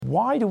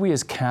why do we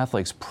as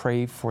Catholics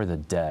pray for the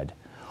dead?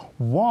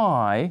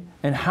 Why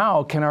and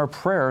how can our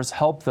prayers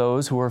help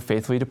those who are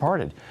faithfully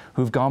departed,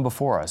 who've gone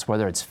before us,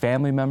 whether it's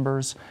family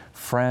members,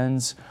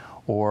 friends,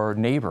 or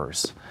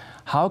neighbors?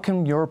 How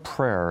can your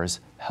prayers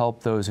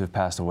help those who have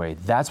passed away?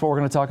 That's what we're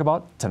going to talk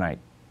about tonight.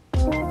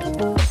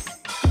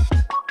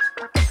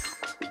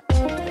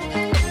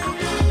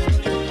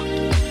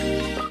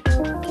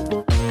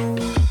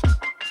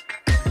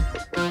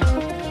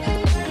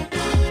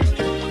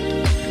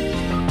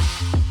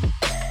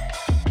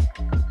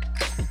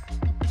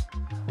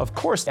 Of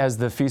course, as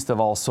the Feast of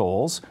All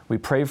Souls, we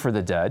pray for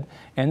the dead,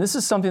 and this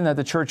is something that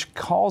the Church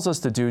calls us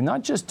to do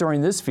not just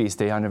during this feast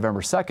day on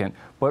November 2nd,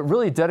 but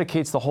really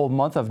dedicates the whole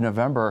month of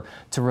November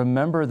to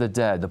remember the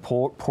dead, the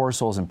poor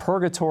souls in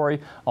purgatory,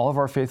 all of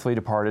our faithfully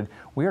departed.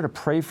 We are to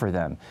pray for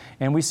them.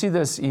 And we see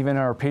this even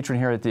our patron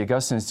here at the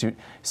Augustine Institute,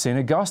 St.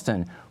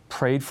 Augustine,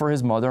 prayed for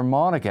his mother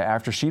Monica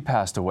after she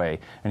passed away,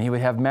 and he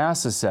would have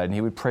masses said, and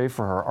he would pray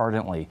for her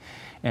ardently.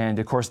 And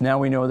of course, now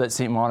we know that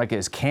St. Monica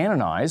is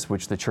canonized,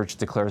 which the Church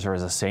declares her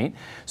as a saint.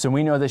 So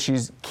we know that she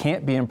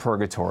can't be in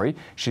purgatory.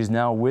 She's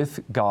now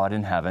with God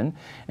in heaven.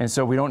 And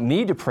so we don't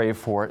need to pray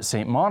for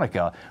St.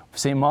 Monica.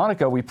 St.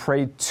 Monica, we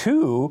prayed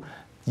to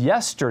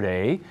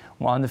yesterday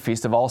on the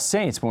Feast of All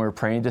Saints when we were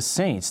praying to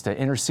saints to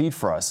intercede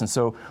for us. And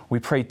so we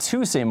pray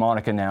to St.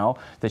 Monica now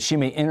that she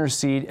may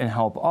intercede and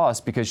help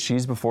us because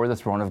she's before the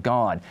throne of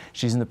God.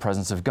 She's in the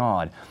presence of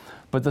God.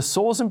 But the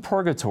souls in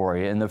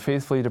purgatory and the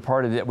faithfully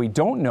departed that we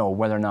don't know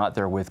whether or not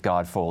they're with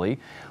God fully,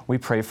 we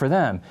pray for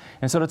them.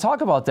 And so to talk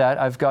about that,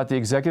 I've got the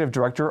Executive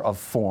Director of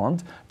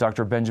Formed,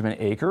 Dr. Benjamin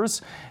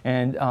Akers.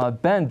 And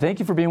Ben, thank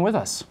you for being with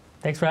us.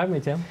 Thanks for having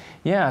me, Tim.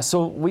 Yeah,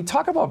 so we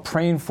talk about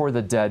praying for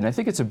the dead, and I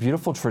think it's a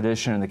beautiful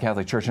tradition in the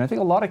Catholic Church. And I think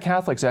a lot of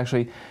Catholics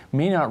actually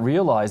may not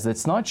realize that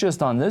it's not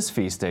just on this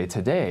feast day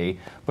today,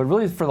 but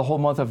really for the whole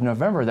month of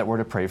November that we're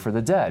to pray for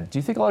the dead. Do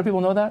you think a lot of people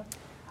know that?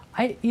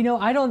 I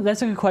don't,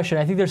 that's a good question.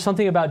 I think there's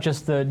something about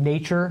just the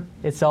nature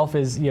itself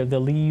is, the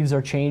leaves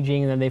are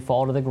changing and then they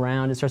fall to the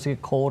ground. It starts to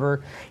get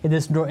colder. In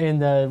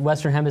the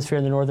Western Hemisphere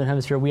and the Northern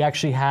Hemisphere, we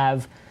actually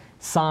have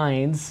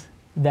signs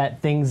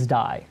that things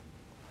die.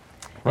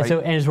 Right. And so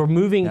as we're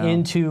moving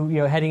into,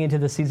 heading into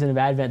the season of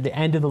Advent, the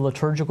end of the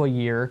liturgical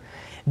year,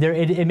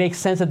 it makes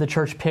sense that the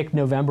Church picked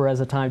November as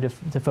a time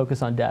to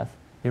focus on death.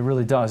 It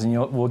really does.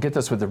 And we'll get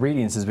this with the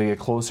readings as we get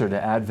closer to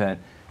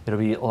Advent. It'll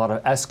be a lot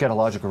of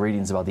eschatological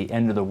readings about the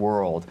end of the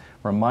world,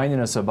 reminding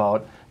us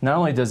about not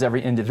only does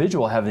every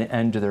individual have an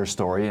end to their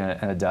story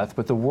and a death,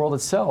 but the world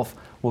itself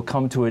will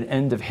come to an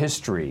end of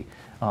history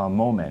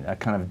moment, a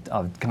kind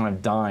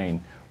of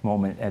dying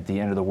moment at the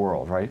end of the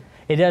world, right?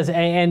 It does,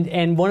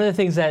 and one of the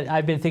things that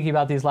I've been thinking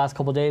about these last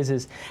couple of days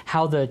is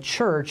how the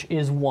Church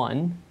is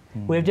one.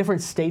 We have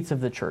different states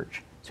of the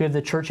Church. So we have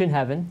the Church in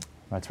heaven.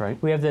 That's right.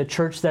 We have the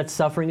Church that's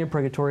suffering in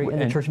purgatory,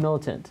 and the Church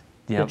militant.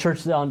 Yep.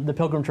 The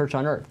Pilgrim Church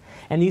on earth.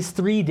 And these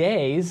 3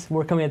 days,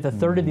 we're coming at the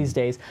third of these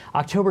days,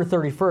 October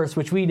 31st,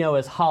 which we know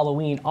as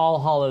Halloween, All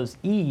Hallows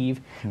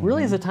Eve,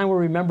 really is a time where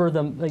we remember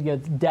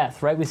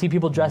death, right? We see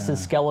people dressed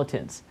as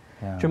skeletons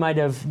to remind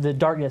of the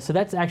darkness. So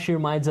that actually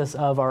reminds us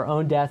of our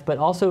own death, but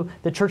also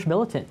the Church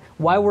militant.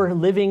 While we're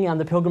living on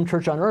the Pilgrim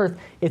Church on earth,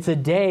 it's a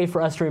day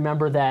for us to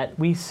remember that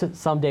we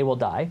someday will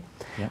die.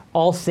 Yep.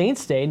 All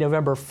Saints Day,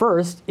 November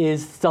 1st,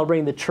 is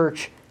celebrating the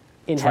Church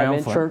in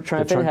heaven,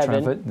 triumphant in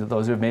heaven.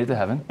 Those who have made it to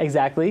heaven.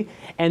 Exactly.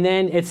 And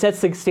then it sets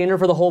the standard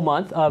for the whole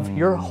month of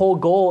your whole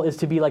goal is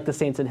to be like the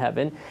saints in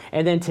heaven.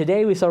 And then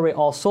today we celebrate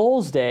All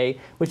Souls Day,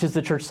 which is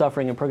the Church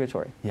suffering in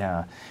purgatory.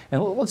 Yeah.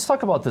 And let's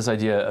talk about this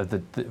idea of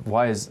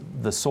why is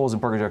the souls in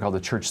purgatory called the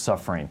Church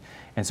suffering?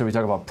 And so we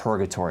talk about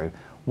purgatory.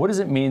 What does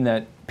it mean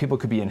that people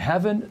could be in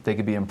heaven, they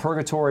could be in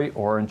purgatory,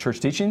 or in church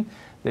teaching,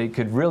 they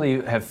could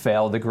really have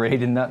failed the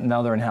grade and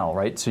now they're in hell,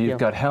 right? So you've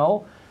got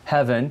hell,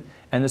 heaven,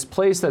 and this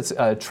place that's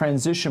a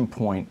transition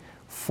point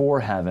for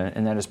heaven,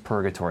 and that is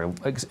purgatory.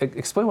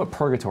 Explain what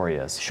purgatory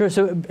is. Sure.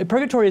 So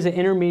purgatory is an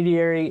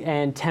intermediary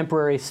and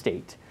temporary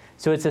state.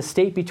 So it's a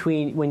state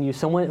between when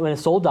a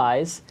soul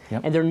dies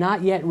and they're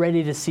not yet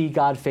ready to see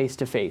God face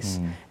to face,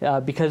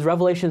 because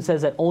Revelation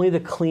says that only the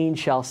clean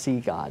shall see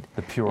God.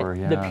 The pure,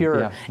 The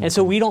pure. And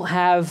so we don't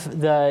have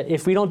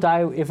if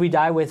we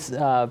die with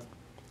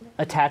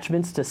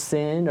attachments to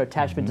sin or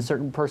attachment to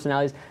certain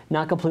personalities,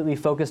 not completely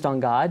focused on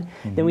God,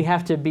 then we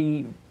have to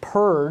be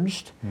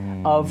purged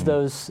of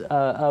those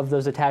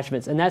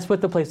attachments, and that's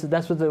what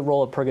the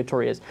role of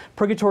purgatory is.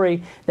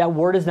 Purgatory, that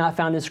word is not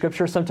found in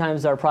Scripture.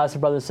 Sometimes our Protestant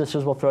brothers and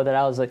sisters will throw that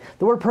out as like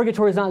the word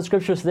purgatory is not in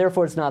Scripture, so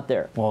therefore it's not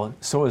there. Well,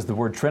 so is the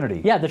word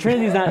Trinity. Yeah, the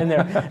Trinity is not in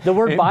there. The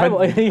word Bible.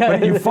 But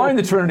you find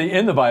the Trinity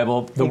in the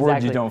Bible. The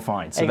word you don't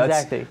find. So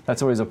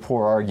that's always a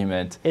poor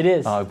argument. It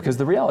is because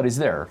the reality is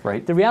there,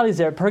 right? The reality is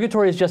there.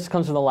 Purgatory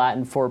comes from the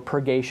Latin for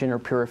purgation or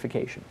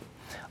purification.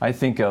 I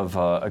think of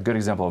a good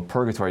example of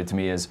purgatory to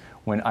me is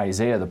when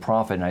Isaiah the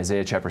prophet in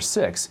Isaiah chapter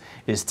 6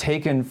 is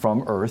taken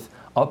from earth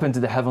up into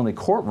the heavenly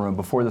courtroom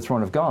before the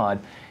throne of God,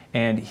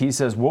 and he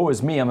says, "Woe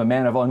is me, I'm a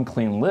man of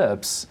unclean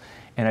lips."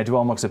 and I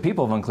dwell amongst a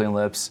people of unclean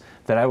lips,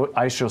 that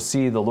I shall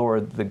see the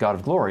Lord, the God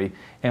of glory.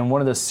 And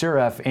one of the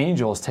seraph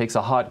angels takes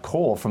a hot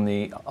coal from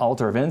the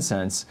altar of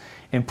incense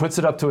and puts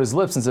it up to his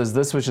lips and says,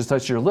 this which has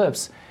touched your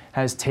lips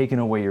has taken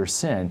away your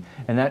sin.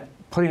 And that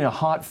putting a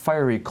hot,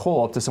 fiery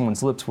coal up to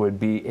someone's lips would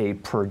be a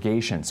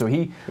purgation. So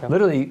he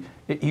literally,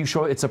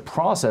 it's a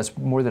process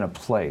more than a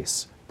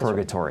place,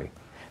 purgatory. Right.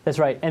 That's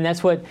right, and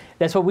that's what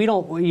we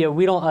don't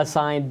we don't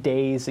assign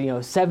days.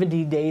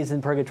 70 days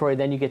in purgatory,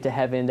 then you get to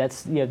heaven.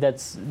 That's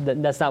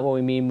not what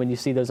we mean when you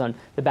see those on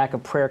the back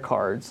of prayer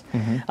cards.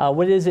 Mm-hmm.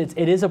 What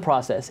it is a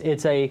process.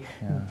 It's a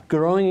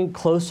growing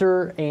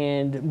closer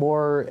and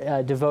more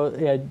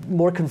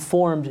more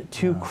conformed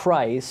to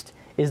Christ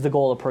is the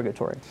goal of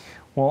purgatory.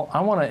 Well,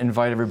 I want to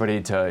invite everybody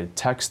to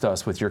text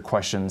us with your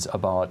questions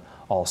about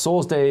All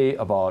Souls Day,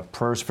 about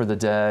prayers for the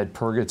dead,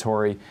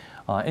 purgatory.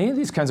 Any of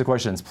these kinds of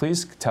questions,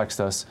 please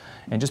text us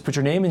and just put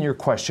your name and your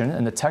question.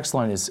 And the text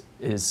line is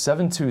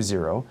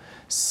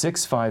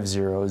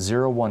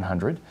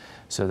 720-650-0100.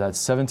 So that's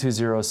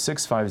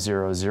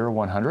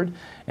 720-650-0100.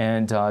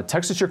 And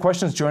text us your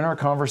questions, join our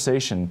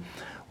conversation.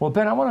 Well,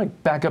 Ben, I want to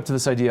back up to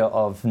this idea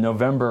of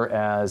November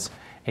as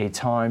a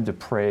time to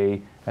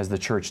pray, as the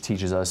church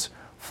teaches us,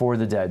 for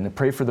the dead and to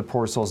pray for the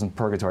poor souls in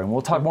purgatory. And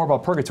we'll talk more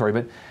about purgatory,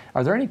 but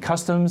are there any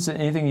customs,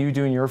 anything you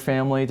do in your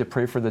family to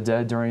pray for the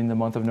dead during the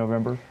month of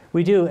November?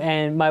 We do,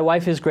 and my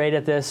wife is great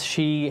at this.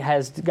 She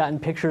has gotten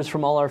pictures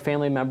from all our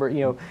family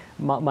members.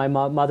 My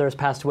mother has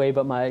passed away,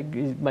 but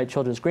my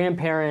children's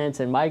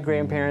grandparents and my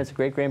grandparents,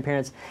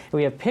 great-grandparents, and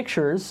we have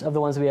pictures of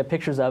the ones that we have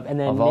pictures of, and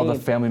then of all the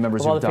family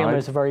members who've died? All the family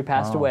members have already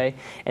passed away,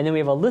 and then we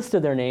have a list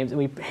of their names, and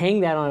we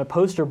hang that on a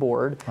poster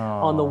board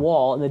on the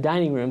wall in the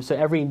dining room, so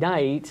every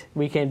night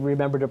we can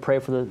remember to pray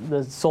for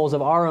the souls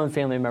of our own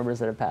family members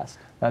that have passed.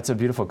 That's a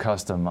beautiful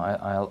custom.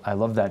 I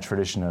love that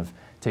tradition of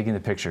taking the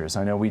pictures.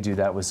 I know we do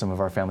that with some of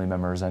our family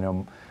members. I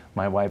know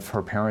my wife,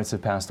 her parents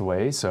have passed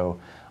away, so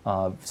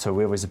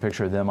we always have a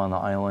picture of them on the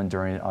island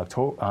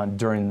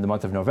during the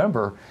month of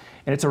November,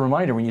 and it's a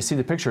reminder when you see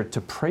the picture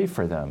to pray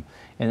for them.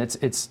 And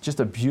it's just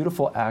a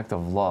beautiful act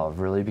of love,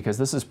 really, because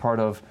this is part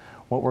of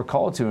what we're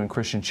called to in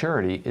Christian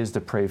charity, is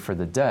to pray for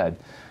the dead.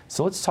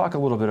 So let's talk a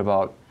little bit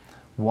about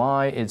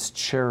why it's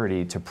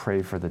charity to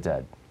pray for the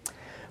dead.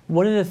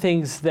 One of the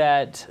things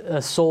that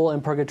a soul in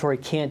purgatory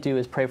can't do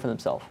is pray for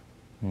themselves.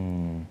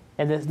 And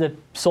the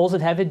souls in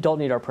heaven don't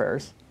need our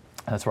prayers.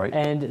 That's right.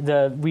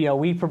 And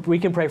we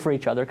can pray for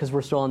each other because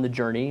we're still on the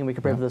journey, and we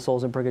can pray for the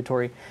souls in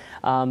purgatory.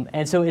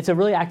 And so it's a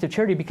really active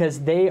charity because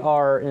they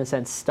are, in a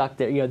sense, stuck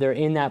there. They're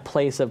in that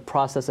place of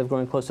process of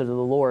growing closer to the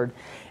Lord.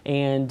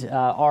 And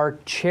our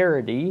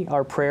charity,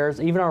 our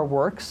prayers, even our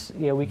works,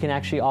 we can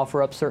actually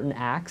offer up certain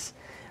acts,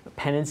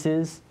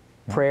 penances,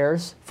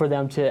 prayers for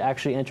them to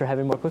actually enter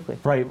heaven more quickly.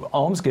 Right.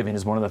 Almsgiving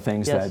is one of the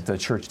things that the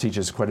church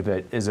teaches quite a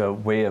bit, is a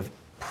way of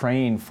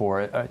praying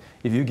for it.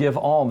 If you give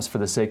alms for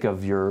the sake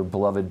of your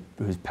beloved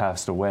who's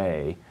passed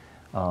away,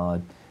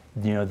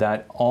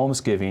 that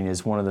almsgiving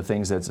is one of the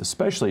things that's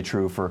especially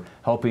true for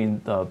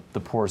helping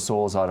the poor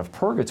souls out of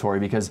purgatory,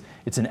 because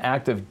it's an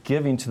act of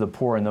giving to the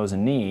poor and those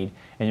in need,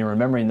 and you're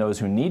remembering those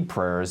who need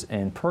prayers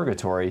in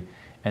purgatory,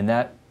 and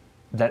that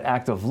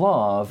act of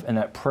love and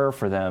that prayer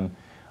for them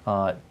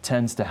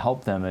tends to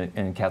help them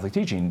in Catholic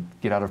teaching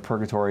get out of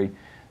purgatory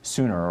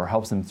sooner, or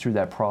helps them through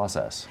that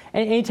process.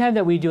 And anytime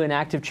that we do an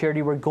act of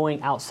charity, we're going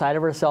outside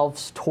of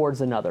ourselves towards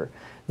another.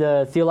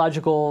 The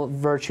theological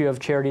virtue of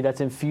charity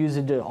that's infused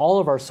into all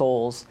of our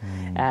souls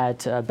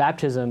at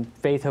baptism,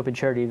 faith, hope, and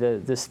charity,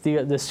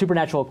 the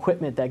supernatural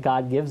equipment that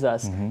God gives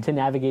us to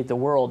navigate the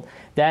world,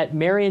 that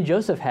Mary and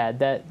Joseph had,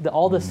 that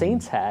all the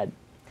saints had.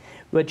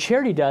 What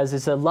charity does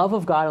is a love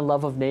of God and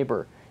love of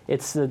neighbor.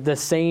 It's the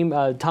same,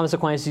 Thomas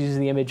Aquinas uses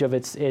the image of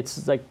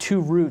it's like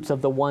two roots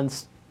of the one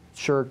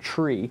sure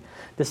tree.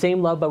 The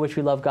same love by which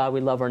we love God, we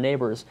love our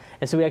neighbors.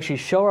 And so we actually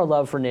show our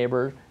love for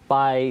neighbor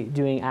by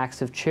doing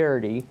acts of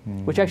charity,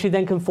 which actually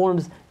then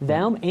conforms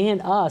them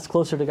and us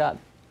closer to God.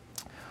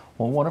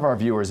 Well, one of our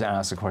viewers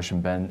asked a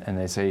question, Ben, and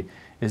they say,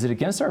 is it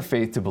against our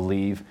faith to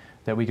believe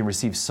that we can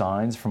receive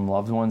signs from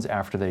loved ones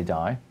after they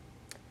die?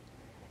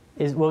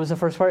 What was the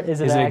first part?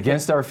 Is it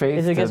against our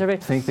faith to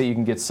think that you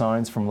can get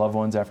signs from loved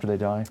ones after they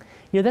die?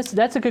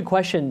 That's a good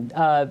question.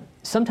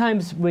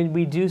 Sometimes when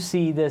we do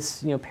see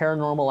this,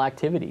 paranormal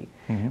activity,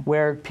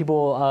 where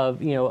people,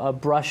 a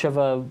brush of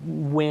a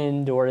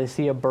wind, or they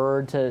see a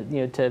bird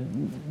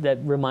that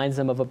reminds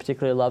them of a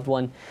particular loved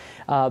one,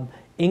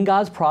 in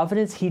God's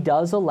providence, He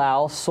does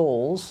allow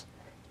souls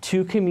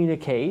to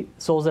communicate,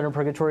 souls that are in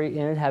purgatory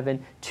and in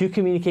heaven, to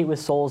communicate with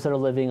souls that are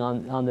living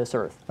on this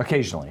earth.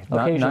 Occasionally.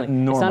 Not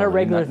normally. It's not a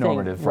regular thing.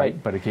 Normative,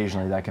 right? But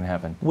occasionally that can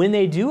happen. When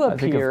they do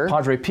appear... I think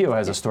Padre Pio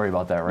has a story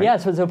about that, right? Yeah,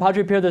 so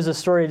Padre Pio, there's a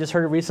story, I just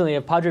heard it recently,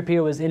 of Padre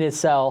Pio was in his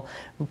cell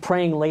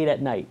praying late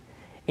at night.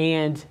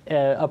 And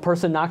a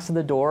person knocks on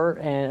the door,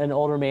 and an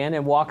older man,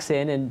 and walks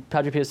in, and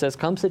Padre Pio says,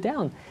 "Come sit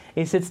down." And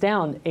he sits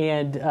down,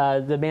 and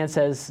the man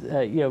says,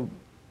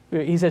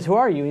 he says, "Who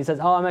are you?" He says,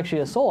 "Oh, I'm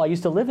actually a soul. I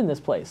used to live in this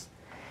place."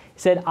 He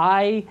said,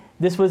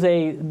 this was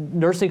a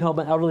nursing home,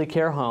 an elderly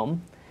care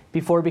home.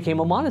 before it became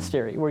a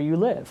monastery where you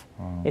live.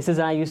 It says,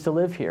 and I used to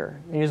live here.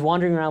 And he was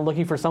wandering around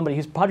looking for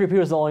somebody. Padre Pio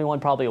was the only one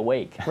probably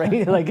awake,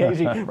 right? Like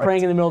actually Right.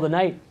 praying in the middle of the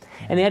night.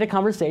 And they had a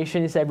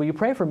conversation. He said, will you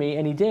pray for me?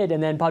 And he did.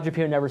 And then Padre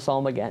Pio never saw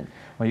him again.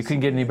 Well, you couldn't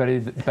get anybody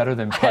better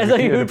than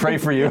Padre Pio to pray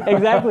for you.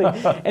 Exactly.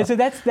 And so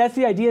that's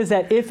the idea, is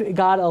that if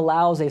God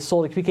allows a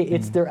soul to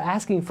communicate, they're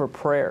asking for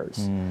prayers.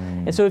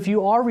 And so if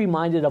you are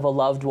reminded of a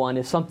loved one,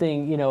 if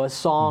something, a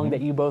song that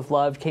you both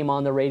loved came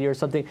on the radio or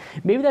something,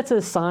 maybe that's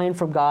a sign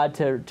from God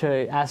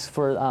to ask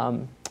for,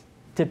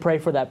 to pray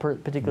for that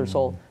particular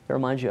soul that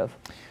reminds you of.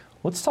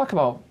 Let's talk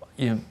about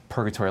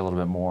purgatory a little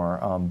bit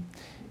more.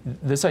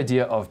 This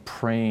idea of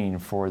praying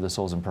for the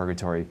souls in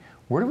purgatory,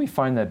 where do we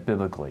find that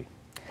biblically?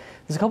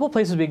 There's a couple of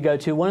places we can go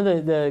to. One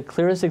of the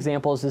clearest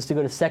examples is to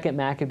go to 2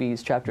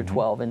 Maccabees chapter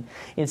 12. And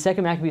in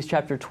 2 Maccabees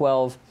chapter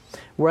 12,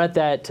 we're at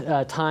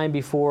that time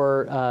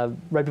before,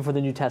 right before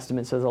the New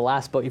Testament. So the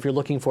last book, if you're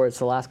looking for it, it's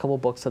the last couple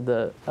of books of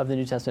the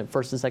New Testament,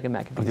 1st and 2nd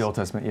Maccabees. Of the Old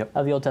Testament, yep.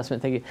 Of the Old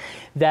Testament, thank you.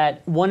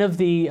 That one of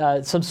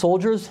some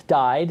soldiers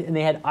died, and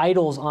they had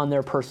idols on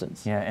their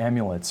persons. Yeah,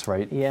 amulets,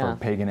 right? Yeah. For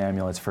pagan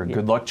amulets, for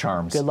good luck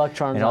charms. Good luck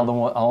charms. And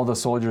all the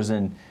soldiers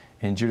in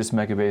Judas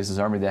Maccabeus'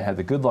 army that had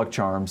the good luck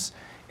charms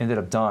ended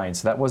up dying.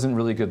 So that wasn't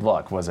really good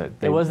luck, was it?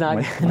 It was not.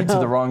 Went to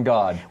the wrong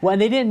god. Well, and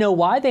they didn't know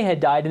why they had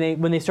died,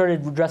 and when they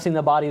started dressing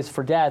the bodies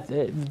for death,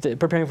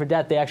 preparing for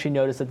death, they actually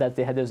noticed that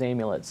they had those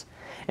amulets.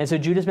 And so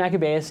Judas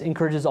Maccabeus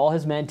encourages all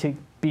his men to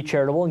be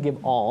charitable and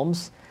give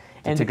alms.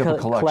 And take up a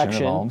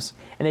collection of alms.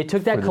 And they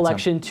took that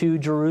collection to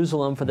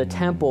Jerusalem for the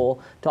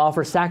temple to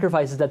offer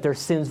sacrifices that their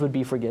sins would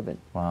be forgiven.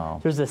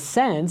 Wow. There's a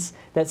sense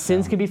that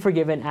sins can be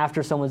forgiven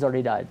after someone's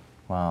already died.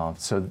 Wow.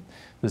 So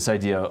this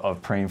idea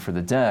of praying for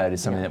the dead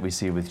is something that we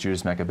see with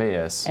Judas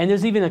Maccabeus. And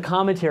there's even a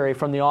commentary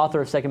from the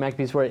author of 2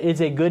 Maccabees where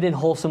it's a good and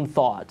wholesome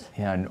thought.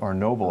 Yeah, or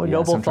noble.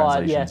 Noble some thought,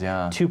 translations,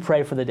 yeah. to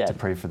pray for the dead. To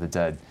pray for the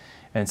dead.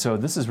 And so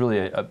this is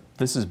really,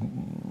 this is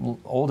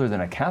older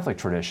than a Catholic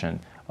tradition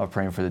of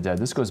praying for the dead.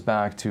 This goes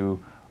back to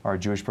our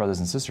Jewish brothers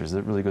and sisters.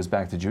 It really goes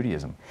back to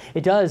Judaism.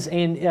 It does,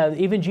 and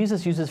even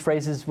Jesus uses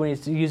phrases when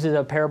he uses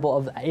a parable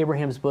of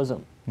Abraham's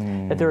bosom,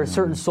 that there are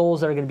certain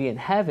souls that are going to be in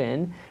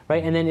heaven,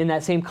 right? And then in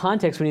that same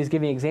context, when he's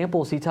giving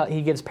examples, he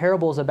gives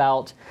parables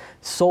about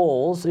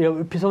souls,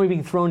 somebody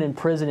being thrown in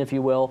prison, if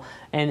you will,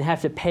 and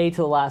have to pay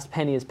till the last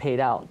penny is paid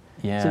out.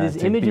 Yeah, so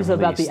these images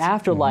about the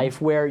afterlife,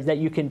 where that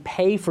you can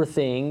pay for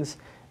things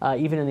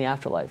even in the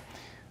afterlife.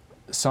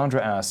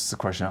 Sandra asks the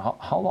question,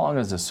 how long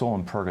is a soul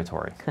in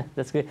purgatory?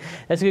 That's good.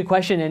 That's a good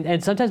question.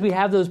 And sometimes we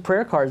have those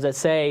prayer cards that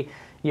say,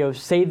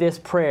 say this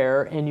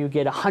prayer and you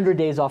get 100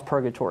 days off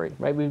purgatory,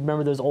 right? We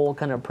remember those old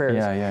kind of prayers.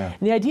 Yeah, yeah.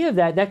 And the idea of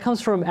that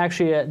comes from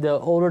actually the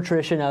older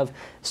tradition of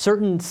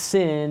certain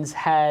sins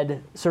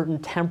had certain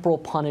temporal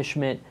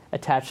punishment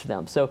attached to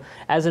them. So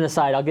as an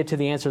aside, I'll get to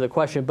the answer to the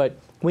question, but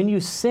when you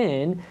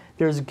sin,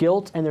 there's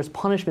guilt and there's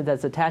punishment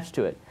that's attached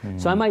to it.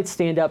 So I might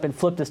stand up and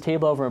flip this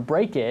table over and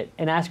break it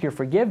and ask your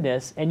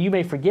forgiveness, and you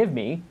may forgive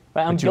me.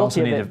 Right? I'm but you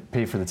guilty also need of it. to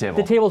pay for the table.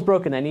 The table's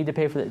broken. I need to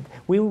pay for it.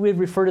 We would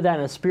refer to that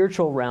in a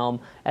spiritual realm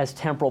as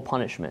temporal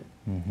punishment.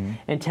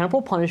 And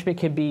temporal punishment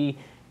can be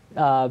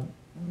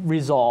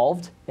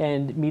resolved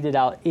and meted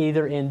out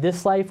either in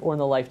this life or in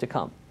the life to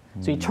come.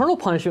 So eternal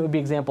punishment would be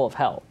an example of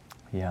hell.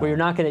 Yeah. Where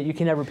you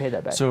can never pay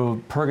that back.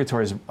 So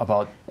purgatory is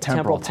about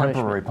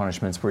temporary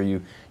punishments where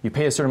you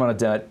pay a certain amount of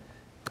debt,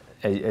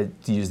 to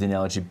use the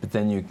analogy, but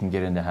then you can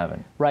get into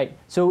heaven. Right.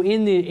 So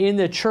in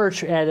the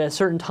church at a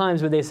certain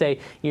times where they say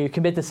you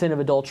commit the sin of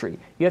adultery,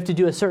 you have to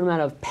do a certain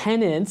amount of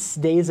penance,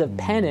 days of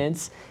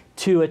penance,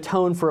 to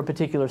atone for a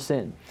particular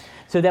sin.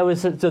 So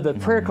the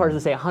prayer cards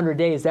that say 100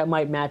 days, that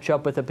might match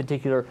up with a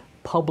particular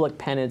public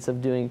penance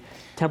of doing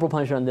temporal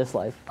punishment on this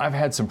life. I've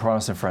had some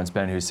Protestant friends,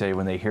 Ben, who say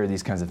when they hear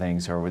these kinds of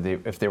things, or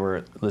if they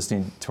were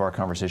listening to our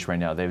conversation right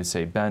now, they would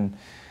say, Ben,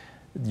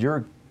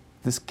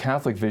 this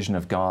Catholic vision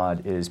of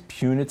God is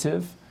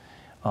punitive,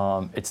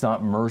 it's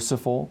not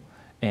merciful,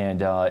 and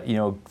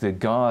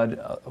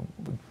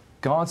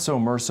God's so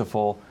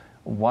merciful,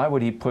 why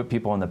would he put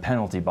people in the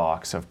penalty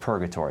box of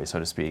purgatory, so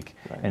to speak,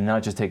 and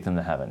not just take them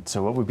to heaven?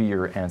 So what would be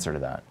your answer to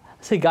that?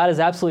 I say God is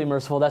absolutely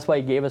merciful. That's why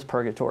he gave us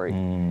purgatory.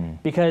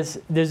 Because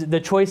the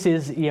choice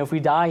is, if we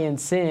die in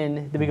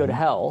sin, then we go to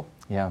hell.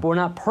 Yeah. But we're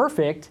not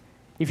perfect.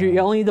 If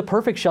only the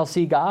perfect shall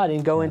see God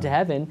and go into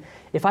heaven.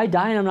 If I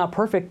die and I'm not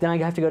perfect, then I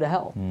have to go to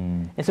hell.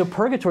 And so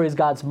purgatory is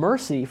God's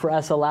mercy for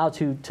us allowed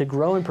to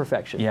grow in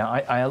perfection. Yeah,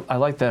 I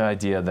like that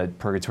idea that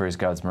purgatory is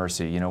God's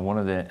mercy. One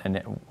of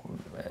the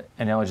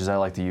analogies I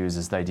like to use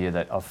is the idea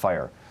of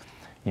fire.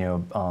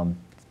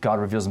 God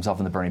reveals himself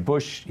in the burning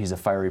bush. He's a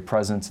fiery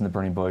presence in the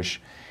burning bush.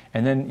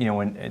 And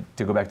then,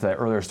 to go back to that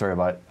earlier story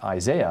about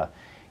Isaiah,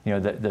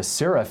 the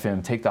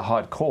seraphim take the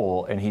hot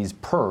coal and he's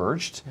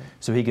purged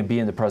so he can be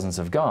in the presence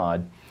of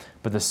God.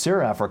 But the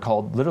seraph are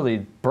called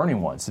literally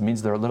burning ones. It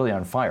means they're literally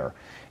on fire.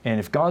 And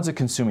if God's a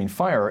consuming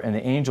fire and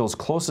the angels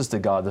closest to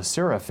God, the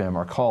seraphim,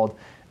 are called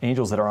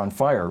angels that are on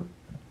fire,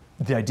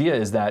 the idea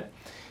is that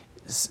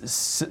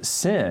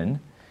sin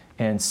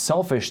and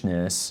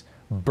selfishness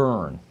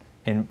burn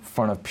in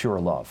front of pure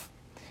love.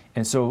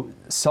 And so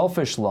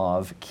selfish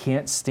love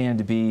can't stand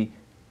to be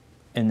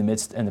in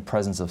the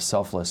presence of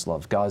selfless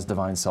love, God's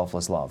divine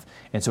selfless love.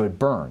 And so it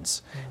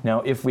burns. Now,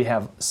 if we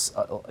have,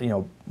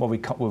 what we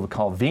would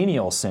call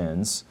venial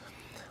sins,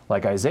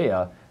 like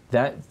Isaiah,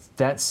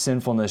 that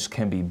sinfulness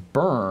can be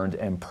burned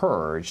and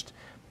purged.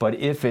 But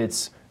if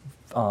it's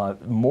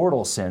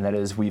mortal sin, that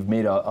is, we've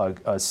made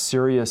a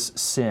serious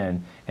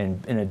sin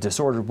and in a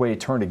disordered way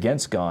turned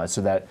against God,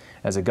 so that,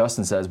 as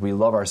Augustine says, we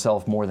love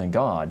ourselves more than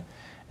God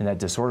in that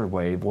disordered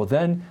way, well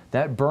then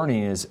that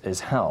burning is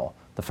hell,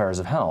 the fires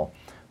of hell.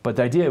 But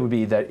the idea would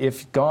be that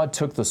if God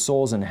took the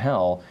souls in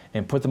hell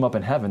and put them up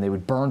in heaven, they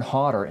would burn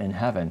hotter in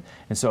heaven.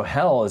 And so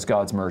hell is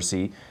God's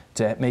mercy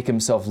to make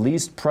himself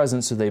least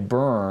present so they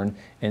burn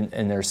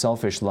in their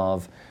selfish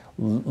love,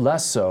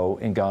 less so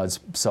in God's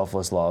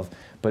selfless love.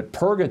 But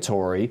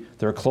purgatory,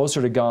 they're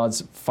closer to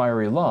God's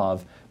fiery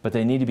love, but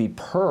they need to be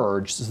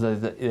purged so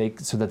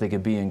that they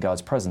can be in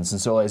God's presence. And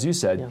so, as you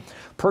said,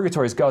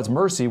 purgatory is God's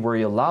mercy where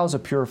he allows a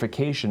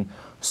purification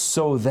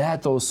so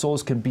that those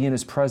souls can be in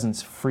his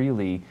presence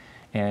freely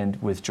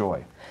and with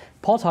joy.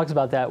 Paul talks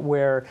about that,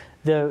 where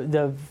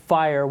the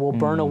fire will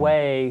burn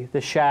away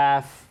the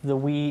chaff, the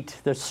wheat,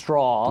 the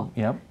straw.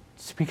 Yep.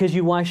 It's because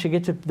you want to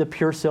get to the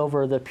pure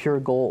silver, the pure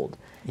gold.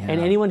 Yeah.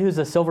 And anyone who's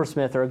a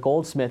silversmith or a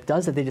goldsmith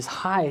does it. They just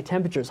high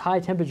temperatures,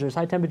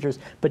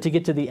 but to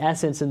get to the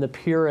essence and the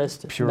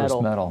purest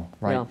metal.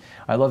 Right. Yeah.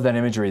 I love that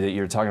imagery that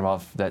you're talking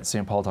about, that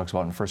St. Paul talks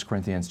about in 1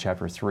 Corinthians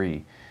chapter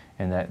 3.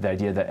 And that the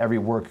idea that every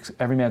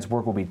man's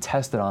work will be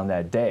tested on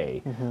that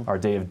day, our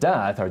day of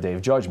death, our day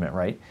of judgment,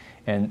 right?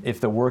 And if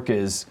the work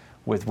is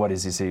with, what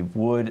does he say,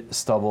 wood,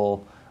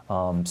 stubble,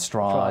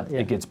 straw,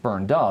 it gets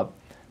burned up.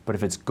 But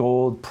if it's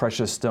gold,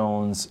 precious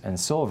stones, and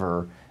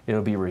silver,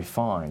 it'll be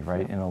refined,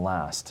 right? And it'll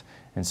last.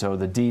 And so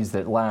the deeds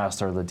that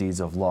last are the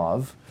deeds of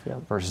love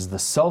versus the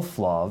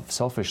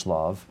selfish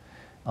love,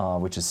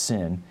 which is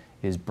sin,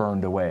 is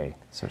burned away,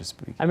 so to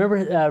speak. I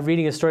remember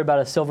reading a story about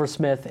a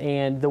silversmith,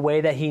 and the way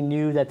that he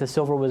knew that the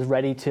silver was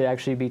ready to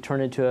actually be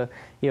turned into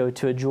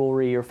a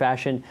jewelry or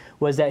fashion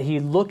was that he'd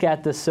look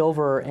at the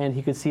silver and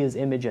he could see his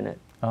image in it.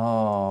 Oh,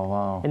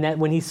 wow. And that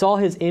when he saw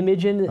his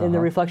image in the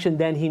reflection,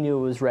 then he knew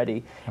it was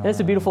ready. And that's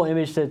a beautiful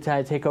image to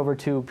take over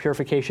to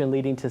purification,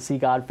 leading to see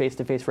God face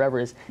to face forever,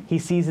 is he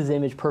sees his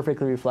image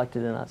perfectly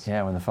reflected in us.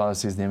 Yeah, when the Father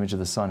sees the image of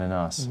the Son in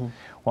us.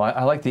 Well,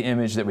 I like the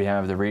image that we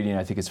have, the reading,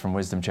 I think it's from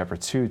Wisdom chapter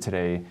 2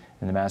 today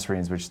in the Mass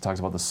readings, which talks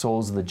about the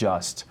souls of the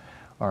just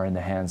are in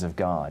the hands of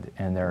God.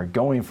 And their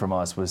going from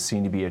us was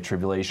seen to be a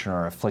tribulation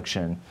or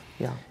affliction.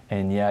 Yeah.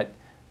 And yet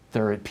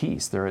they're at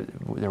peace. They're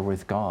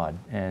with God,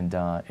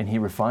 and he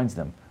refines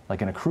them,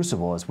 like in a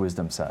crucible, as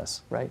Wisdom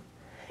says. Right.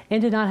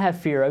 And to not have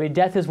fear. I mean,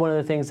 death is one of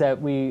the things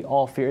that we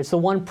all fear. It's the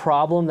one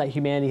problem that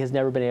humanity has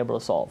never been able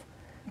to solve.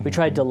 We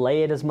try to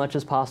delay it as much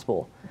as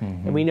possible.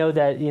 And we know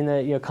that in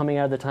the coming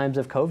out of the times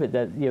of COVID,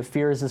 that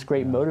fear is this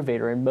great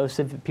motivator, and most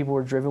of people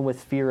were driven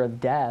with fear of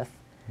death.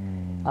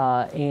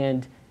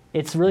 And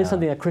it's really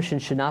something that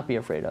Christians should not be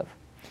afraid of.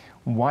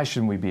 Why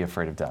shouldn't we be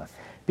afraid of death?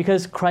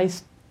 Because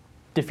Christ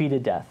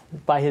defeated death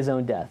by his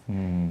own death.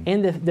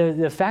 And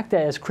the fact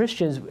that as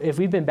Christians, if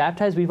we've been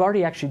baptized, we've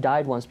already actually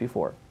died once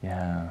before.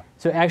 Yeah.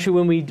 So actually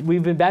when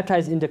we've been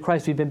baptized into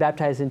Christ, we've been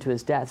baptized into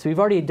his death. So we've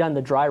already done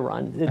the dry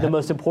run, the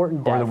most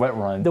important death. Or the wet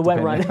run. The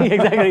wet run,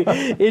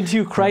 exactly,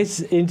 into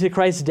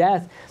Christ's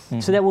death,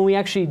 so that when we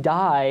actually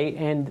die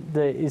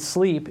and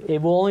sleep,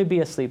 it will only be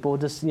a sleep. We'll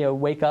just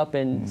wake up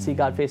and see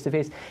God face to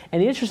face.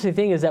 And the interesting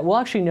thing is that we'll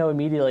actually know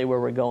immediately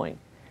where we're going.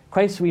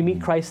 We meet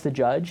Christ the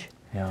judge.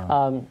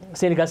 Yeah.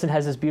 St. Augustine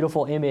has this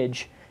beautiful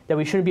image that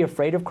we shouldn't be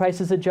afraid of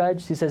Christ as a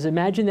judge. He says,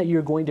 imagine that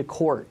you're going to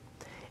court,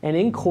 and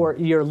in court,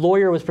 your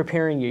lawyer was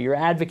preparing you, your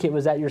advocate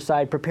was at your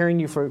side, preparing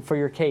you for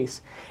your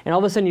case. And all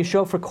of a sudden you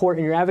show up for court,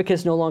 and your advocate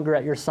is no longer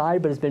at your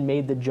side, but has been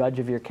made the judge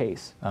of your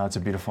case. Oh, it's a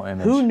beautiful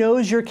image. Who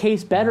knows your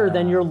case better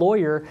than your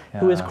lawyer,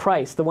 who is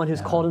Christ, the one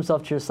who's called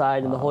himself to your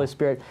side in the Holy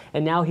Spirit,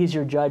 and now he's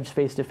your judge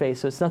face to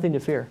face, so it's nothing to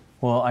fear.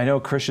 Well, I know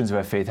Christians who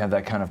have faith have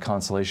that kind of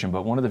consolation,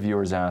 but one of the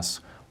viewers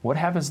asks, what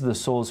happens to the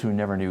souls who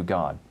never knew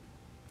God?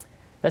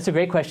 That's a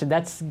great question.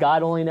 That's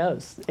God only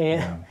knows.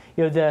 And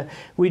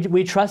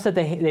we trust that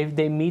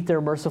they meet their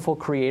merciful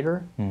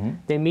Creator.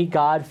 They meet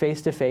God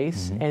face to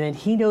face, and then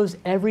He knows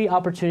every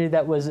opportunity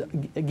that was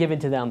given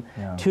to them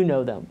to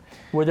know them.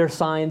 Were there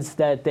signs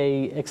that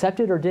they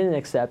accepted or didn't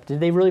accept?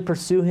 Did they really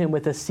pursue Him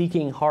with a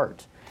seeking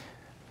heart?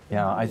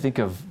 Yeah, I think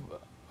of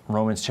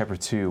Romans chapter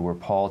 2, where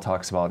Paul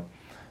talks about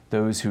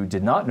those who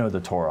did not know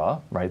the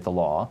Torah, right, the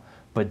law,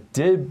 but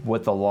did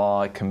what the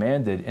law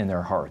commanded in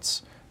their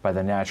hearts by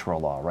the natural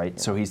law, right?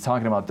 So he's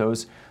talking about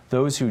those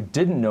who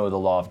didn't know the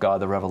law of God,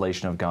 the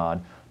revelation of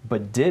God,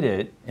 but did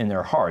it in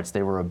their hearts.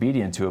 They were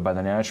obedient to it by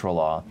the natural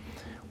law,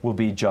 will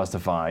be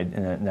justified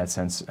in that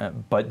sense.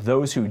 But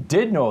those who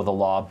did know the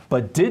law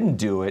but didn't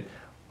do it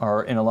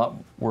are in a lot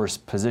worse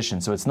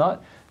position. So it's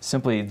not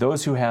simply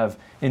those who have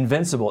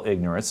invincible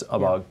ignorance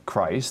about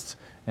Christ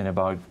and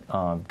about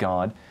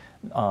God.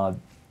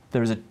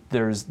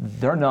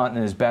 They're not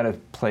in as bad a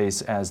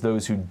place as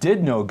those who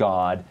did know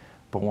God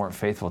but weren't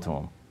faithful to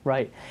Him.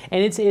 Right.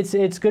 And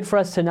it's good for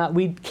us to not,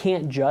 we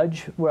can't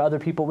judge where other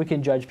people, we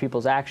can judge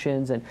people's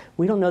actions, and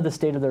we don't know the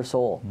state of their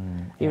soul.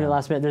 Even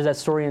last minute, there's that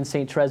story in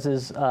St.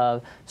 Therese's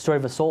Story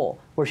of a Soul,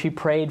 where she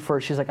prayed for,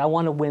 she's like, I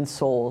want to win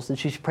souls. And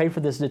she prayed for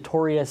this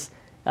notorious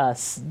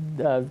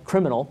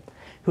criminal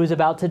who was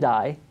about to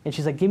die. And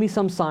she's like, give me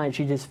some sign.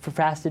 She just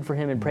fasted for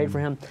him and prayed for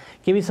him.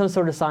 Give me some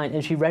sort of sign.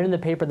 And she read in the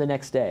paper the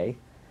next day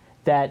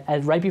that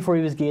right before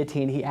he was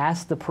guillotined, he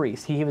asked the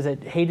priest, he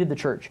hated the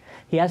church,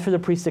 he asked for the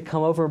priest to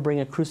come over and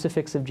bring a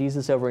crucifix of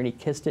Jesus over, and he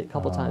kissed it a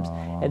couple times,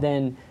 and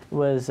then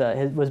was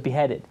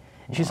beheaded.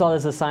 And she saw it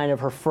as a sign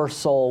of her first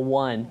soul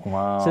won.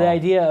 So the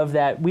idea of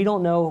that, we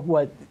don't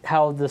know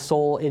how the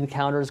soul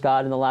encounters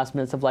God in the last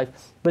minutes of life,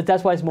 but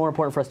that's why it's more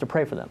important for us to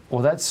pray for them.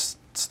 Well, that's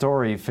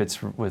story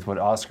fits with what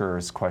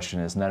Oscar's question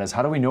is, and that is,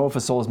 how do we know if a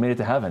soul has made it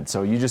to heaven?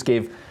 So you just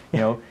gave,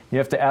 you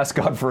have to ask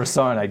God for a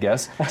sign, I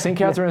guess. St.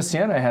 Catherine of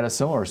Siena had a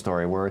similar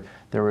story where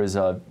there was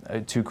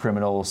two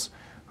criminals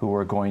who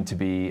were going to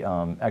be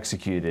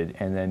executed,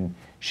 and then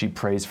she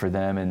prays for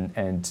them,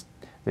 and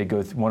they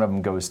go. One of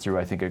them goes through,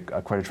 I think,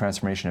 quite a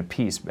transformation of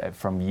peace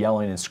from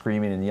yelling and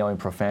screaming and yelling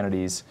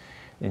profanities,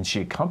 and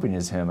she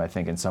accompanies him, I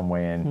think, in some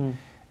way,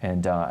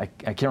 and I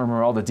can't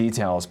remember all the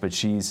details, but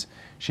she's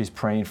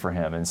praying for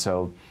him, and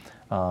so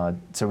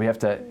we have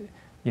to,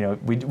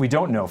 we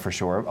don't know for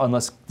sure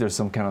unless there's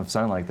some kind of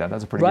sign like that.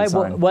 That's a pretty good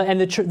sign. Well, and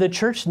the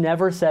church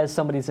never says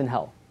somebody's in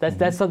hell.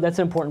 That's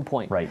an important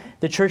point. Right.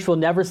 The church will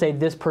never say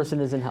this person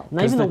is in hell.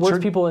 Not even the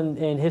worst people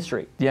in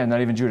history. Yeah, not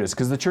even Judas,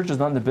 because the church is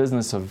not in the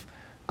business of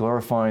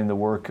glorifying the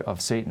work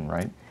of Satan,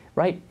 right?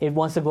 Right. It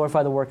wants to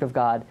glorify the work of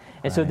God,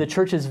 and so the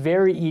church is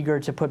very eager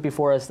to put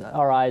before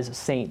our eyes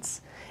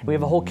saints. We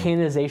have a whole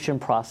canonization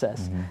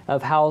process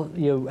of how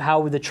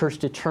the church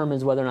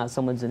determines whether or not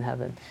someone's in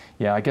heaven.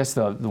 Yeah, I guess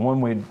the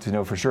one way to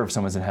know for sure if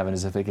someone's in heaven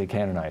is if they get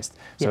canonized.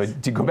 So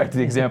to go back to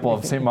the example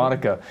of St.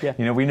 Monica,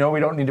 we know we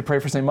don't need to pray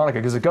for St. Monica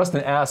because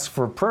Augustine asks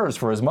for prayers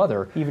for his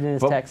mother. Even in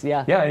his text,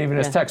 Yeah, and even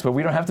in his text, but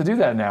we don't have to do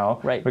that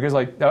now. Right. Because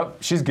oh,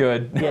 she's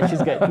good. Yeah,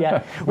 she's good,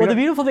 yeah. Well, the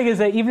beautiful thing is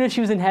that even if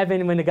she was in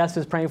heaven when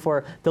Augustine was praying for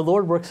her, the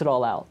Lord works it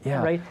all out,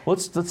 right? Well,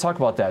 let's talk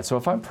about that. So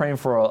if I'm praying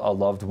for a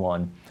loved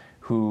one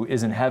who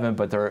is in heaven,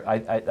 but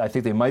I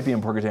think they might be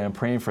in purgatory, and I'm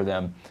praying for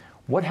them,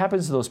 what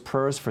happens to those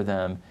prayers for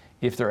them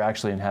if they're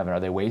actually in heaven? Are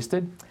they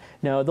wasted?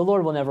 No, the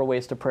Lord will never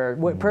waste a prayer.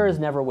 Prayer is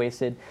never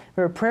wasted.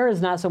 Prayer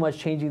is not so much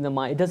changing the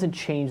mind. It doesn't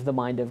change the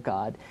mind of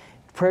God.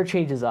 Prayer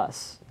changes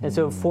us, and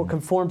so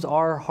conforms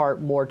our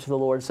heart more to the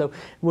Lord. So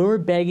when we're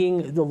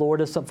begging the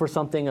Lord for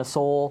something,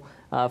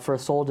 for a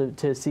soul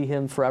to see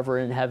Him forever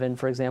in heaven,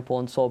 for example,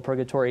 in soul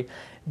purgatory,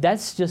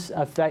 that's just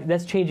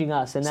that's changing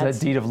us. And so that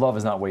deed of love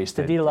is not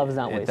wasted. The deed of love is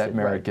not wasted. That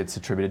merit gets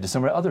attributed to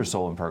some other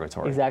soul in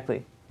purgatory.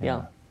 Exactly.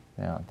 Yeah,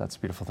 that's a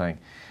beautiful thing.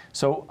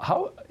 So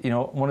how,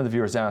 one of the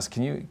viewers asked,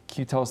 can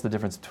you tell us the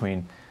difference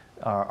between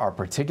our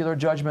particular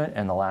judgment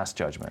and the last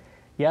judgment?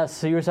 Yes,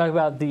 so you were talking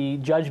about the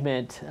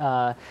judgment,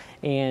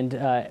 and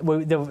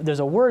there's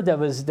a word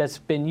that's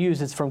been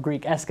used. It's from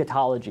Greek,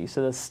 eschatology,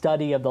 so the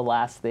study of the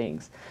last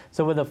things.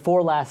 So with the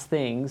four last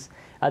things,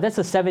 that's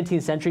a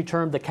 17th century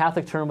term. The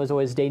Catholic term was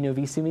always De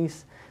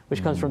Novissimis,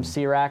 which comes from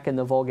Sirach and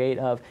the Vulgate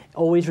of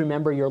always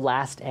remember your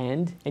last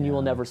end, and you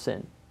will never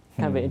sin.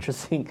 Kind of an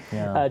interesting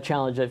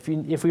challenge. If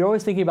you're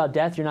always thinking about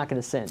death, you're not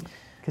going to sin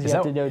because you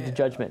have to know the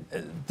judgment.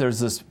 There's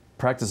this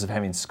practice of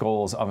having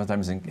skulls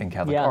oftentimes in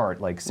Catholic art,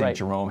 like St.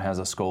 Jerome has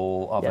a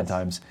skull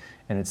oftentimes,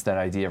 and it's that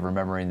idea of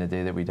remembering the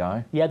day that we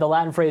die. Yeah, the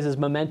Latin phrase is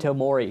memento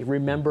mori,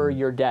 remember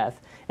your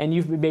death. And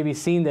you've maybe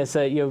seen this,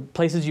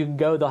 places you can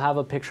go, they'll have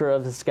a picture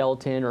of a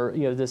skeleton or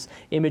this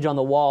image on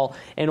the wall,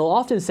 and it'll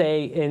often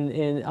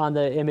say on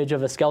the image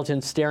of a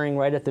skeleton staring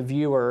right at the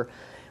viewer,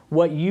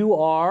 what you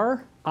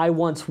are, I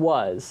once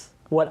was,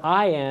 what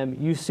I am,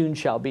 you soon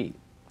shall be.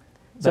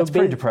 That's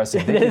pretty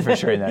depressing. Thank you for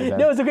sharing that, Ben.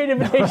 No, it's a great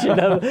invitation.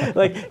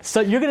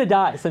 So you're going to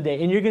die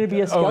someday, and you're going to be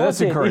a skeleton. Oh, that's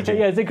encouraging.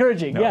 Yeah, it's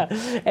encouraging. No.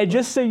 Yeah, and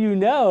just so you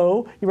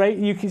know,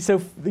 right? So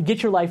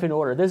get your life in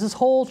order. There's this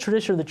whole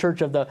tradition of the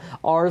Church of the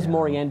ars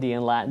moriendi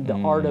in Latin, the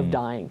art of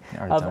dying,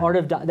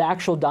 the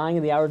actual dying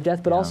in the hour of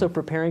death, but also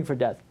preparing for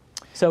death.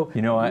 So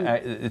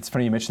it's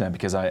funny you mention that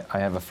because I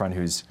have a friend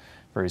who's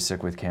very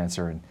sick with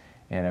cancer,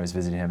 and I was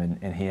visiting him,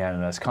 and he had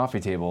on his coffee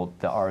table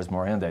the ars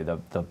moriendi,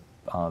 the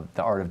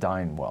art of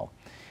dying well.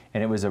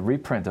 And it was a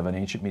reprint of an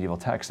ancient medieval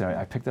text, and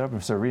I picked it up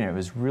and started reading it. It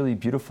was really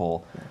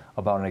beautiful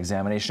about an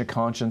examination of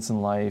conscience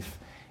in life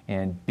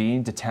and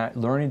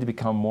learning to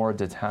become more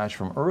detached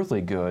from earthly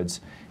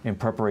goods in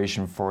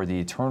preparation for the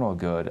eternal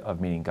good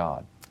of meeting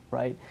God.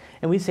 Right.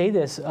 And we say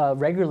this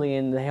regularly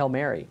in the Hail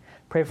Mary.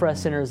 Pray for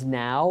us sinners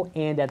now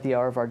and at the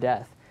hour of our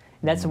death.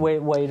 And that's a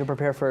way to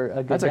prepare for a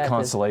good death. That's a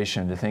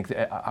consolation to think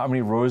that how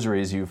many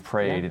rosaries you've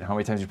prayed and how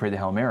many times you've prayed the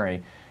Hail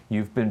Mary.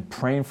 You've been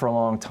praying for a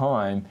long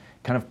time.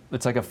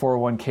 It's like a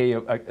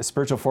 401k, a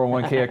spiritual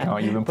 401k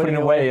account. You've been putting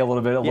away a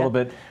little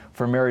bit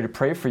for Mary to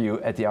pray for you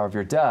at the hour of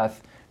your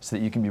death, so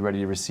that you can be ready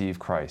to receive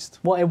Christ.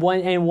 Well,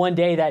 and one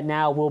day that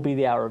now will be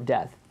the hour of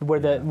death, where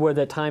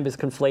the time is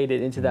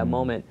conflated into that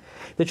moment.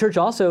 The church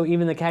also,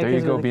 even the Catechism.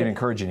 There you go, being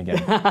encouraging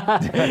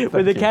again.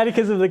 With the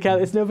Catechism of the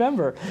Catholic, it's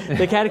November.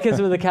 The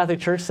Catechism of the Catholic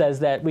Church says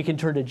that we can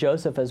turn to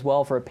Joseph as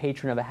well for a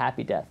patron of a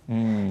happy death,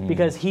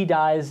 because he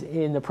dies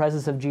in the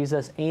presence of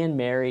Jesus and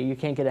Mary. You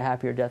can't get a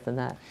happier death than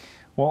that.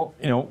 Well,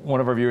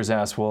 one of our viewers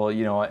asked, well,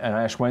 on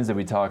Ash Wednesday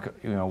we talk,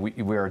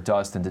 we are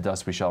dust, and to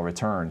dust we shall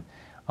return.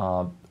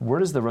 Where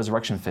does the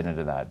resurrection fit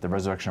into that, the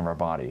resurrection of our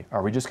body?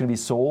 Are we just going to be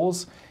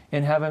souls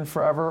in heaven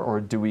forever,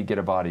 or do we get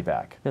a body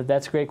back? No,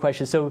 that's a great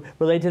question. So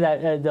related to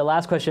that, the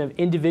last question of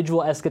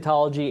individual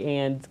eschatology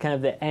and kind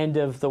of the end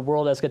of the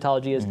world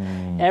eschatology is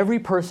every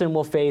person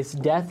will face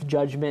death,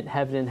 judgment,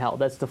 heaven, and hell.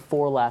 That's the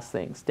 4 last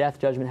things: death,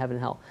 judgment, heaven,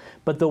 and hell.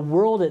 But the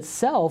world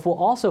itself will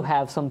also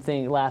have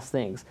something last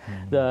things: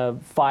 the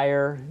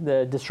fire,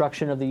 the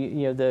destruction of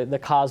the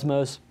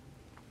cosmos.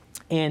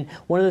 And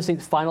one of those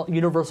things, final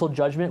universal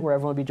judgment, where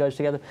everyone will be judged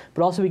together,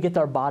 but also we get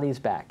our bodies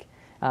back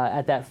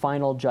at that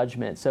final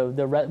judgment. So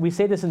we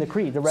say this in the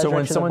Creed, the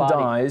resurrection of the body. So when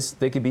someone dies,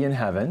 they could be in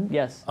heaven,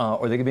 yes,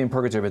 or they could be in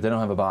purgatory, but they don't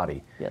have a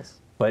body. Yes.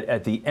 But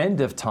at the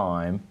end of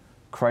time,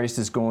 Christ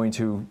is going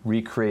to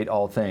recreate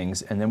all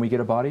things, and then we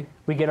get a body?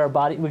 We get our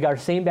body, we got our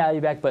same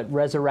body back, but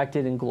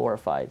resurrected and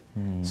glorified.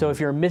 So if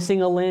you're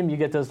missing a limb, you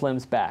get those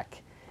limbs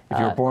back. If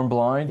you're born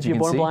blind, if you're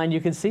born blind,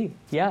 you can see.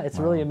 Yeah, it's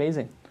really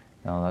amazing.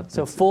 No,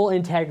 so full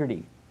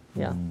integrity.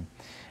 Yeah.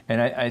 And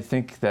I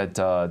think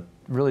that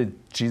really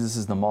Jesus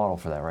is the model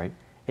for that, right?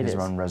 It is.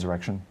 His own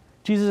resurrection.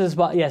 Jesus is,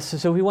 yes.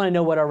 So if we want to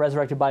know what our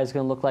resurrected body is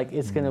going to look like,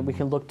 it's going to. We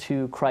can look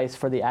to Christ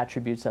for the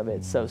attributes of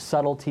it. So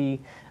subtlety,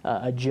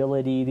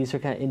 agility. These are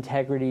kind of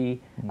integrity,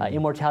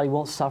 immortality. We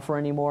won't suffer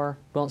anymore.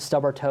 We won't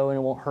stub our toe and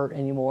it won't hurt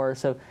anymore.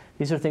 So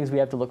these are things we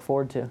have to look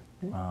forward to.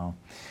 Wow.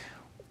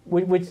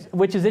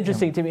 Which is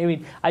interesting to me. I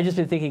mean, I've just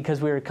been thinking,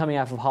 because we were coming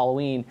off of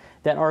Halloween,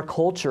 that our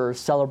culture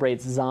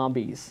celebrates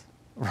zombies,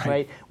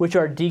 right? Which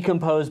are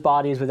decomposed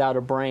bodies without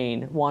a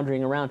brain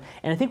wandering around.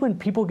 And I think when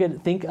people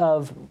think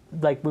of,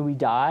 like, when we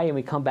die and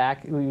we come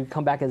back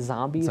as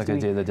zombies. It's like a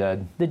Day of the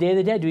Dead. The Day of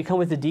the Dead. Do we come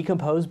with the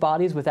decomposed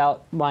bodies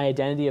without my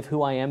identity of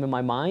who I am in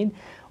my mind?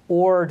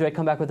 Or do I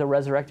come back with a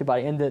resurrected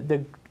body? And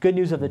the good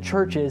news of the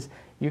church is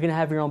you're going to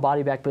have your own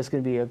body back, but it's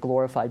going to be a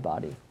glorified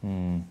body.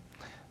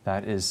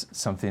 That is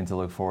something to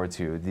look forward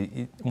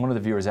to. One of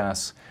the viewers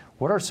asks,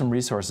 what are some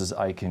resources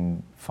I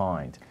can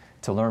find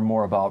to learn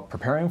more about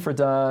preparing for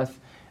death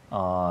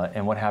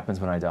and what happens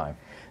when I die?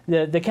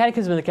 The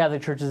Catechism of the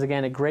Catholic Church is,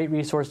 again, a great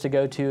resource to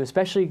go to,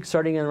 especially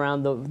starting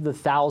around the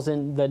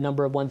 1,000, the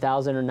number of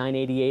 1,000 or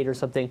 988 or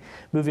something.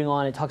 Moving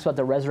on, it talks about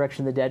the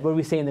resurrection of the dead. What do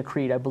we say in the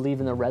Creed? I believe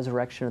in the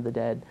resurrection of the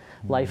dead,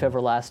 life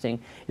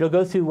everlasting. It'll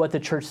go through what the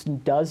church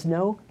does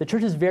know. The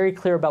church is very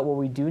clear about what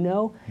we do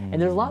know,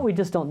 and there's a lot we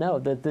just don't know,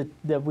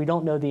 that we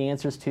don't know the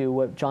answers to.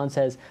 What John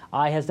says,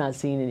 eye has not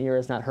seen and ear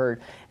has not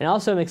heard. And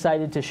also I'm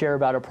excited to share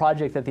about a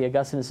project that the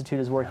Augustine Institute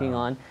is working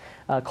on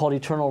called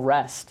Eternal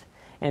Rest.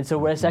 And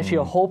so it's actually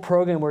a whole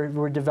program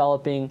we're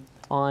developing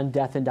on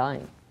death and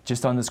dying.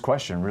 Just on this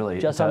question, really.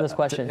 Just on this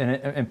question.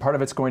 And part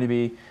of it's going to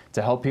be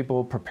to help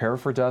people prepare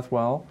for death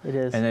well. It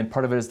is. And then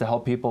part of it is to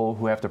help people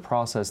who have to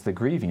process the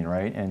grieving,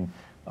 right? And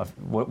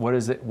what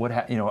is it?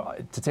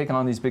 To take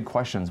on these big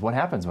questions. What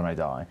happens when I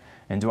die?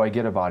 And do I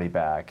get a body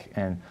back?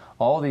 And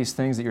all these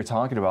things that you're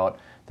talking about,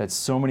 that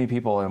so many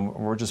people, and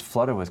we're just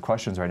flooded with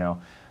questions right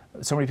now.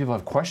 So many people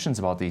have questions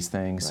about these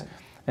things,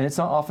 and it's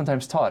not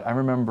oftentimes taught. I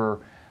remember,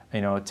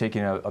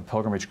 taking a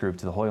pilgrimage group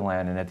to the Holy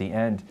Land, and at the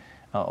end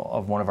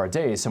of one of our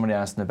days, somebody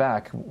asked in the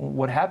back,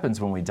 what happens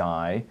when we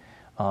die?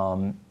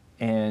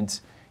 And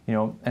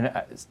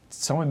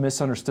someone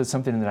misunderstood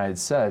something that I had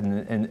said,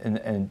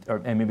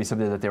 and maybe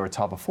something that they were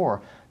taught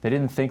before. They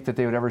didn't think that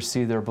they would ever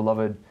see their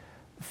beloved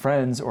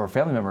friends or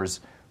family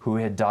members who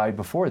had died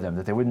before them,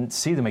 that they wouldn't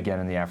see them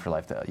again in the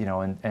afterlife,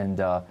 and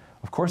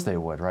of course they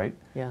would, right?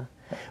 Yeah.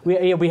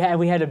 We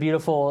had a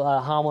beautiful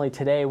homily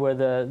today where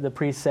the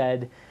priest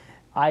said,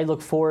 I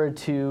look forward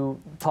to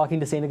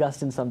talking to St.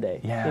 Augustine someday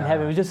in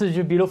heaven. It was just such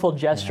a beautiful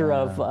gesture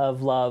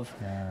of love,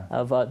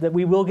 that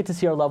we will get to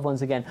see our loved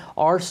ones again.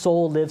 Our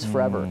soul lives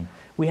forever.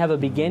 We have a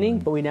beginning,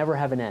 but we never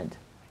have an end.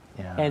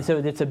 And so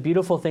it's a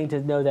beautiful thing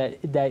to know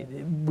that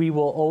we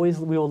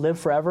will live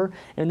forever,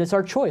 and it's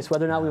our choice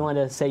whether or not we want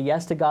to say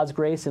yes to God's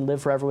grace and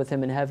live forever with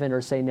Him in heaven, or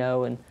say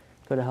no and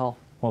go to hell.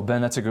 Well,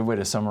 Ben, that's a good way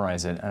to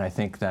summarize it. And I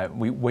think that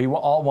we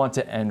all want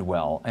to end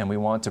well, and we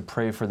want to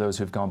pray for those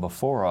who've gone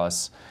before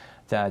us,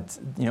 that,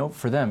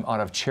 for them, out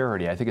of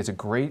charity. I think it's a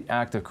great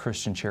act of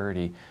Christian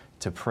charity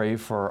to pray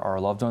for our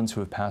loved ones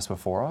who have passed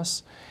before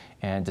us,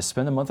 and to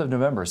spend the month of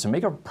November. So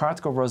make a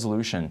practical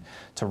resolution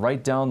to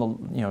write down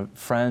the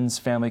friends,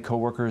 family,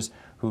 coworkers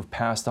who've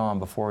passed on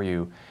before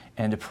you,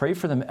 and to pray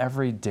for them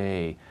every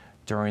day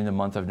during the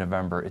month of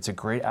November. It's a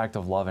great act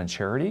of love and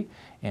charity,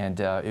 and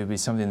it would be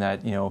something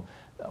that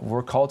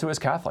we're called to as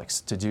Catholics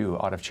to do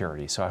out of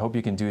charity. So I hope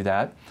you can do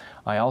that.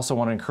 I also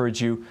want to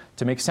encourage you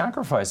to make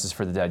sacrifices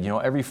for the dead.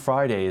 Every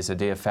Friday is a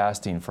day of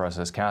fasting for us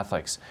as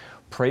Catholics.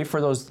 pray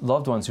for those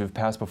loved ones who have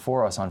passed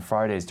before us on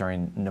Fridays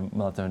during the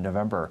month of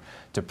November,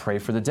 to pray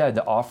for the dead,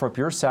 to offer up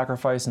your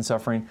sacrifice and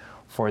suffering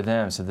for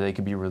them so that they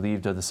can be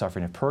relieved of the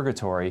suffering of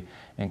purgatory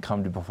and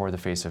come to before the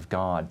face of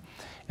God.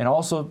 And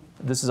also,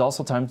 this is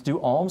also time to do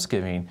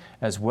almsgiving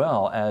as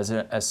well as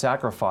a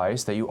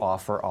sacrifice that you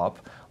offer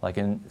up, like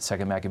in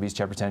 2 Maccabees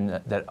chapter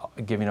 10, that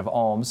giving of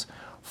alms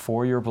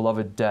for your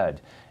beloved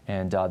dead.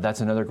 And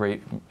that's another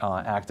great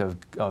act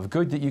of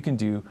good that you can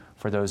do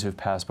for those who've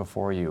passed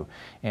before you.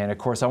 And of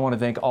course, I want to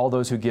thank all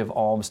those who give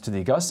alms to the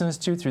Augustine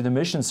Institute through the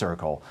Mission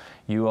Circle.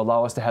 You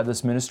allow us to have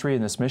this ministry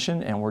and this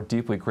mission, and we're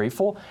deeply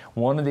grateful.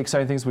 One of the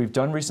exciting things we've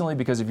done recently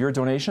because of your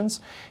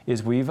donations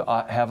is we've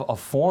have a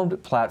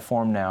formed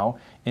platform now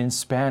in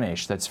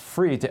Spanish that's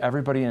free to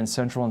everybody in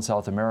Central and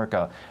South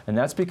America. And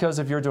that's because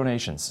of your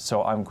donations.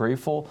 So I'm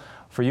grateful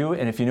for you.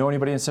 And if you know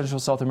anybody in Central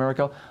South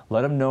America,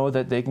 let them know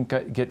that they can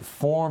get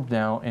formed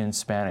now in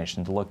Spanish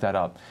and to look that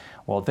up.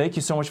 Well, thank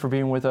you so much for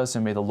being with us,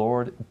 and may the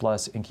Lord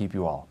bless and keep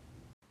you all.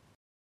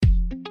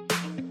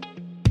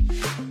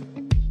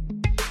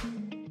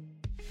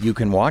 You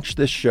can watch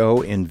this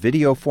show in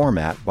video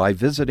format by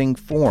visiting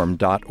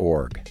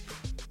formed.org.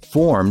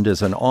 Formed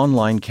is an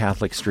online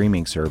Catholic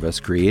streaming service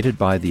created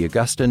by the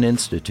Augustine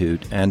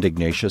Institute and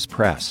Ignatius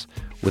Press,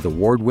 with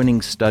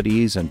award-winning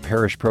studies and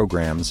parish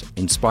programs,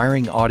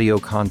 inspiring audio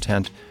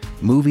content,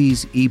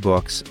 movies,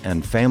 ebooks,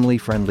 and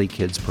family-friendly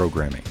kids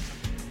programming.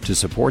 To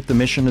support the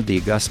mission of the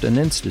Augustine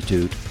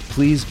Institute,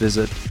 please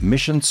visit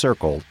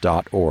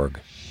missioncircle.org.